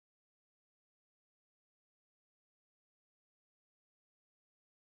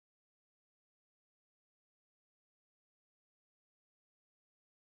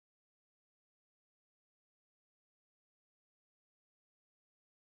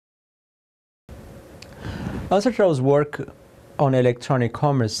UNCITRAL's work on electronic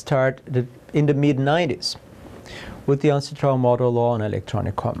commerce started in the mid-90s with the UNCITRAL model law on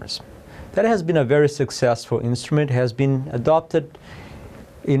electronic commerce. That has been a very successful instrument, has been adopted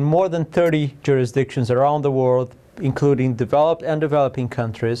in more than 30 jurisdictions around the world, including developed and developing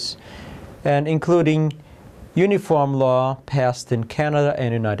countries, and including uniform law passed in Canada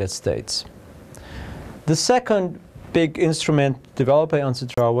and United States. The second big instrument developed by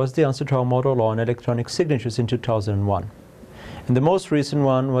UNCITRAL was the UNCITRAL model law on electronic signatures in 2001. And the most recent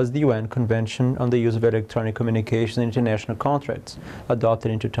one was the UN Convention on the Use of Electronic Communication in International Contracts,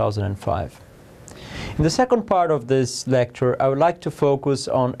 adopted in 2005. In the second part of this lecture, I would like to focus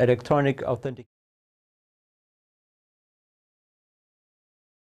on electronic authentication.